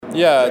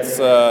Yeah, it's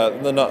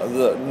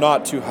the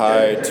not too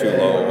high, too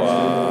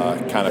low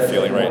kind of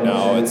feeling right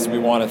now. We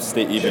want to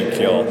stay even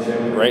keel.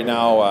 Right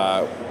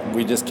now,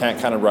 we just can't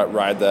kind of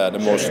ride that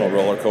emotional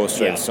roller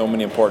coaster. Yeah. So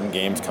many important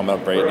games coming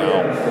up right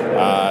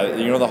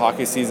now. The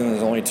hockey season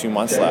is only 2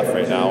 months left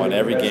right now, and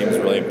every game is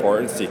really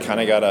important. So you kind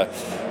of got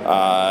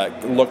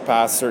to look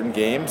past certain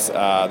games.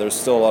 There's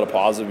still a lot of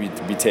positive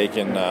to be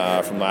taken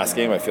from last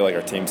game. I feel like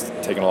our team's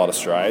taken a lot of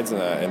strides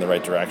in the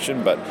right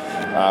direction, but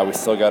we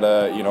still got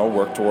to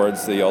work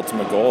towards the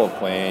ultimate goal of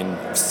playing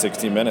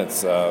 60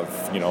 minutes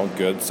of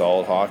good,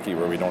 solid hockey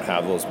where we don't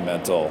have those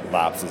mental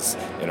lapses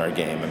in our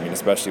game. I mean,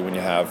 especially when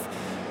you have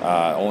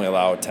only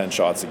allow 10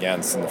 shots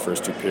against in the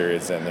first 2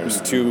 periods, and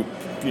there's two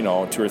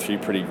or three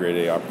pretty great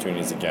A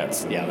opportunities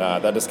against. And,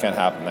 that just can't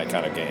happen in that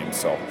kind of game.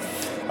 So,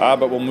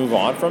 but we'll move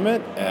on from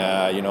it,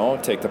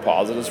 take the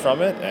positives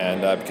from it,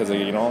 and because,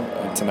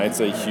 tonight's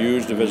a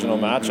huge divisional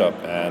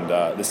matchup,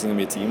 and this is going to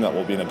be a team that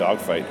will be in a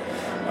dogfight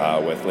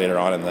with later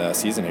on in the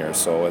season here.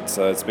 So it's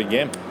a big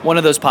game. One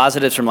of those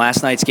positives from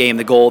last night's game,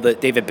 the goal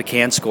that David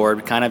Buchan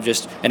scored, kind of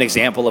just an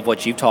example of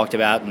what you've talked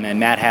about, and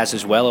Matt has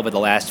as well over the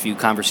last few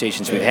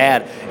conversations we've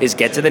had, is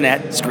get to the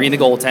net, screen the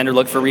goaltender,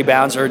 look for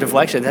rebounds or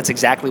deflection. That's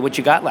exactly what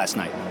you got last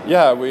night.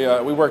 Yeah,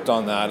 we worked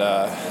on that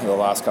the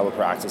last couple of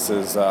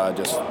practices.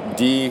 Just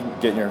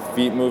getting your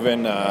feet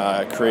moving,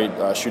 create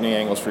shooting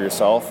angles for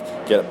yourself,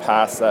 get it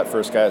past that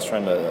first guy that's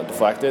trying to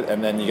deflect it,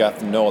 and then you got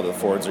to know that the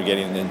forwards are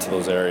getting into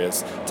those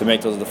areas to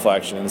make those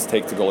deflections,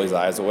 take the goalie's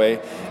eyes away.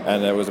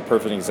 And it was a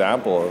perfect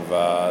example of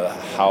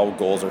how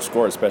goals are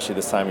scored, especially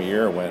this time of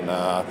year when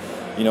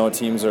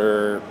teams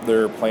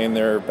they're playing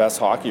their best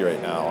hockey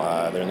right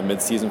now. They're in the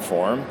mid-season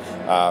form,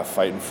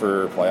 fighting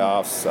for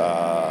playoffs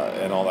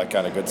and all that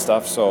kind of good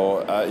stuff.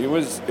 So it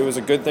was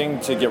a good thing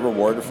to get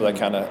rewarded for that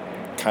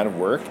kind of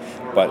work.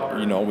 But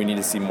we need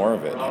to see more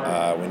of it.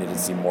 We need to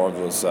see more of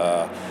those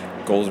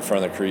goals in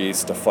front of the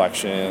crease,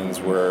 deflections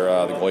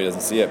where the goalie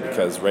doesn't see it,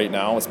 because right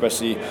now,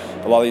 especially,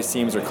 a lot of these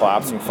teams are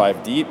collapsing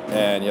 5 deep,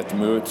 and you have to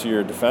move it to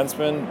your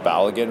defenseman,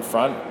 battle, get in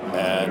front,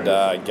 and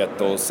get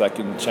those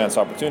second chance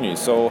opportunities.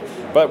 So,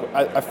 but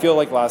I feel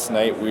like last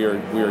night we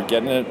were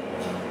getting it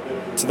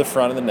to the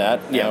front of the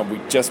net, and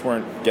we just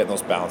weren't getting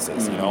those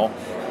bounces,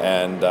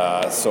 and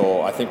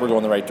so I think we're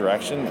going the right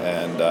direction,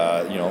 and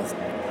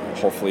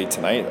hopefully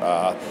tonight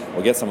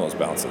we'll get some of those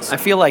bounces. I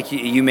feel like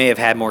you may have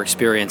had more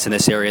experience in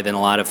this area than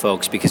a lot of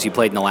folks because you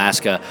played in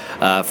Alaska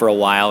for a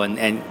while,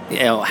 and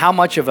how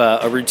much of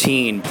a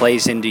routine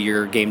plays into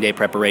your game day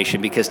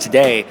preparation? Because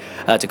today,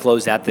 to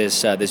close out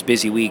this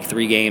busy week,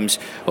 3 games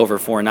over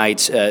 4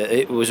 nights,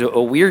 it was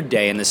a weird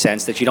day in the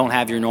sense that you don't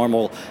have your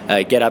normal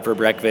get up for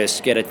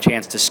breakfast, get a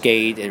chance to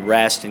skate and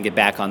rest and get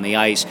back on the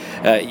ice.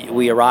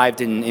 We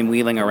arrived in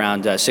Wheeling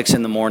around 6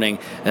 in the morning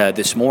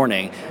this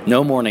morning.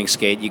 No morning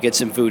skate. You get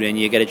some food in,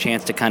 you get a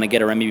chance to kind of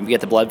get around, maybe get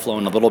the blood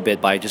flowing a little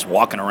bit by just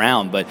walking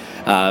around. But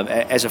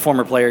as a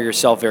former player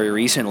yourself very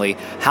recently,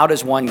 how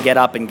does one get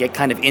up and get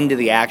kind of into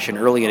the action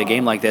early in a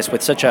game like this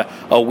with such a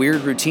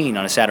weird routine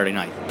on a Saturday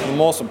night? The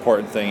most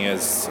important thing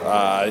is,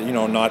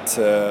 not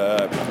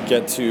to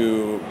get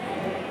to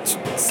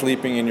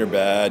sleeping in your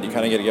bed. You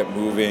kind of got to get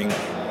moving,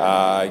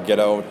 get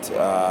out,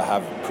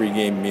 have a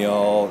pregame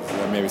meal,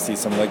 maybe see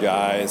some of the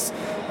guys,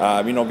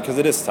 because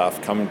it is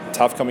tough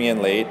coming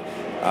in late.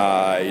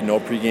 No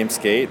pregame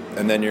skate,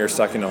 and then you're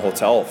stuck in a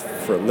hotel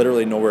for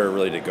literally nowhere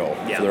really to go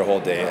for their whole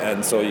day.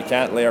 And so you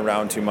can't lay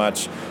around too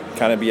much,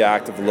 kind of be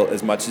active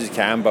as much as you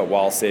can, but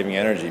while saving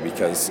energy,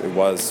 because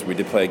we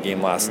did play a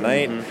game last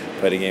night,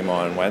 played a game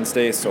on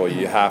Wednesday, so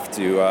you have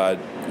to,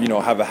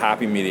 have a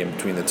happy medium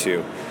between the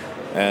two.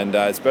 And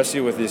especially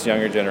with this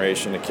younger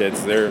generation of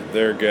kids, they're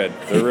good.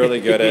 They're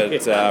really good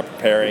at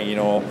preparing.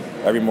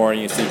 Every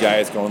morning you see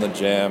guys going to the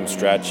gym,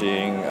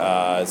 stretching.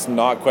 It's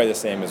not quite the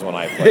same as when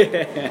I played.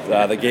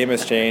 The game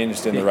has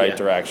changed in the right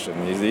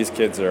direction. These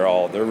kids they're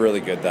really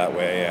good that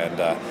way,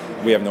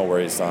 and we have no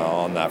worries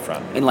on that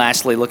front. And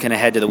lastly, looking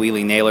ahead to the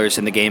Wheeling Nailers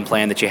and the game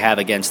plan that you have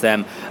against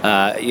them,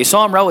 you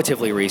saw them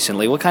relatively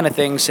recently. What kind of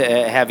things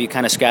have you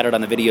kind of scattered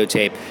on the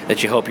videotape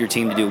that you hope your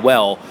team to do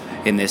well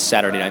in this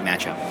Saturday night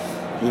matchup?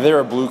 They're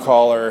a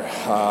blue-collar,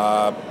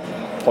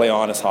 play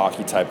honest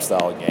hockey type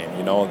style game.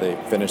 They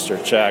finish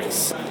their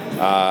checks,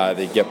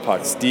 they get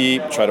pucks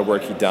deep, try to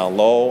work you down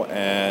low,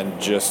 and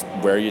just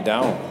wear you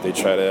down.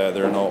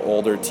 They're an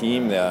older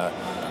team. They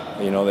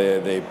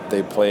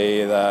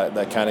play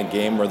that kind of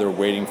game where they're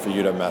waiting for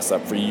you to mess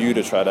up, for you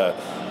to try to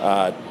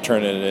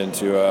turn it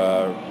into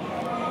a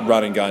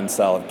run and gun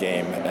style of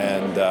game.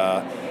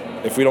 And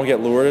if we don't get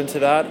lured into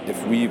that,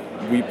 if we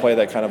play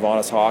that kind of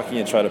honest hockey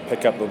and try to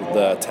pick up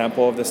the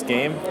tempo of this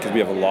game, because we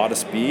have a lot of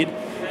speed,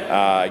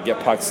 get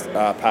pucks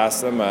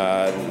past them.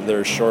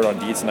 They're short on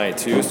D tonight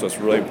too, so it's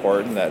really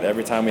important that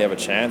every time we have a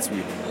chance,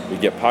 we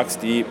get pucks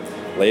deep,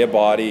 lay a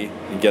body,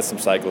 and get some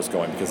cycles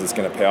going, because it's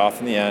going to pay off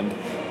in the end.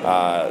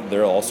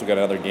 They're also got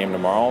another game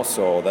tomorrow,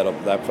 so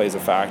that plays a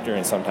factor,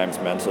 and sometimes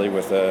mentally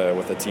with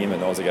a team that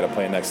knows they got to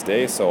play next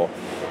day. So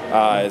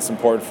it's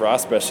important for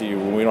us, especially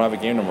when we don't have a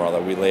game tomorrow,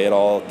 that we lay it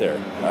all out there,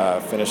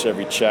 finish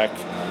every check,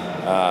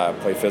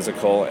 play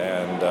physical,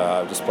 and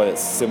just play a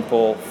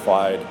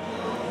simplified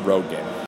road game.